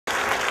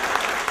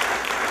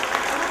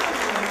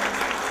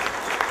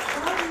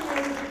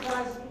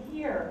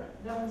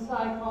when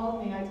Cy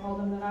called me, I told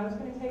him that I was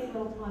going to take a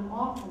little time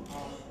off from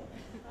politics.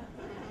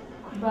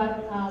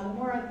 But the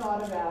more I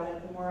thought about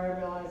it, the more I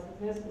realized that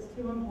this is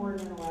too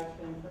important an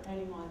election for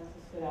anyone to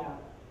sit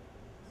out.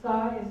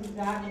 Cy is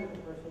exactly the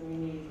person we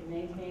need to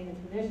maintain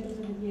the traditions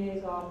of the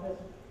DA's office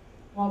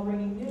while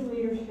bringing new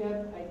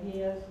leadership,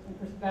 ideas, and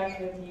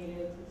perspective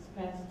needed to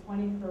dispense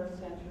 21st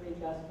century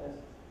justice.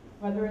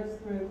 Whether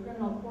it's through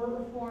criminal court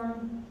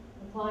reform,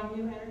 applying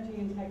new energy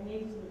and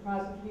techniques to the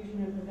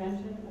prosecution and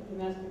prevention of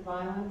domestic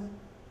violence,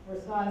 or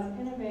Cy's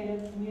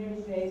innovative,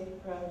 community-based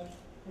approach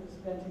to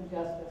dispensing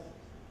justice.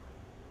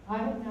 I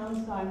have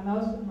known Cy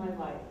most of my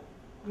life.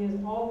 He has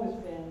always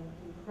been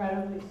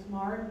incredibly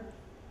smart,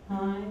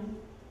 kind,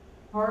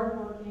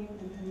 hardworking,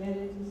 and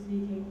committed to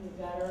seeking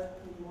a better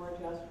and more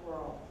just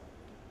world.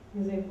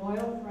 He is a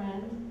loyal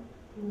friend.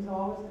 He was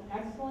always an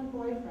excellent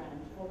boyfriend,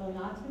 although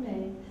not to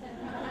me,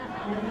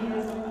 and he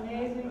is an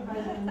amazing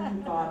husband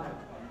and father.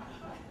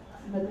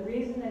 But the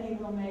reason that he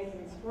will make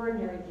an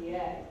extraordinary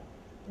DA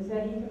is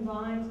that he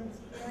combines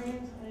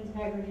experience and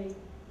integrity,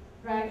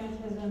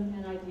 pragmatism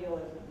and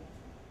idealism.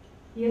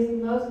 He is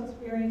the most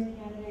experienced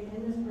candidate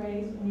in this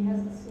race, and he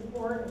has the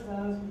support of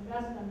those who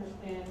best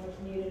understand what's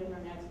needed in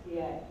our next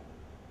DA.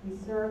 He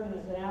served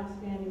as an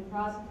outstanding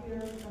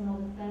prosecutor,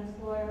 criminal defense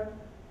lawyer,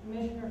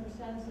 commissioner for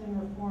sentencing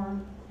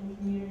reform, and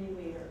community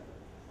leader.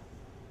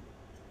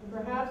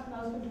 But perhaps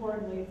most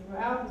importantly,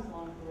 throughout his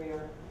long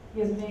career, he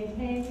has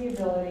maintained the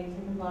ability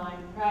to combine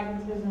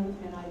pragmatism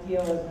and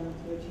idealism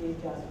to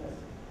achieve justice.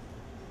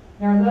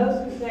 There are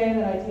those who say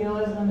that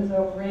idealism is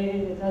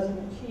overrated, it doesn't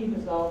achieve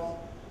results,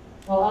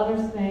 while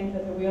others think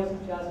that the wheels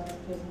of justice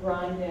just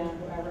grind down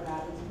whoever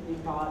happens to be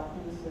caught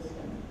in the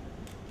system.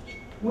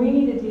 We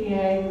need a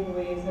DA who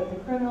believes that the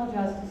criminal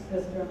justice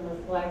system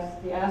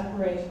reflects the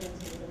aspirations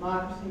of a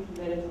democracy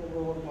committed to the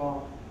rule of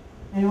law,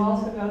 and who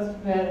also goes to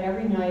bed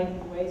every night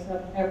and wakes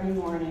up every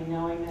morning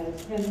knowing that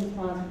it's his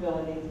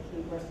responsibility to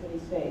keep our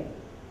city safe.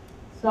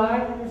 Cy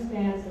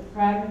understands that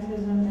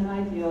pragmatism and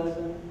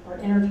idealism are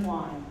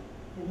intertwined,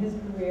 and his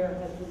career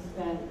has been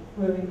spent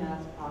proving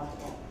that's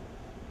possible.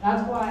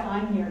 That's why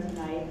I'm here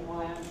tonight and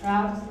why I'm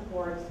proud to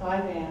support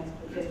Cy Vance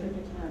for District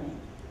Attorney.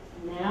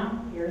 And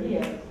now, here he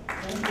is.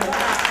 Thank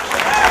you.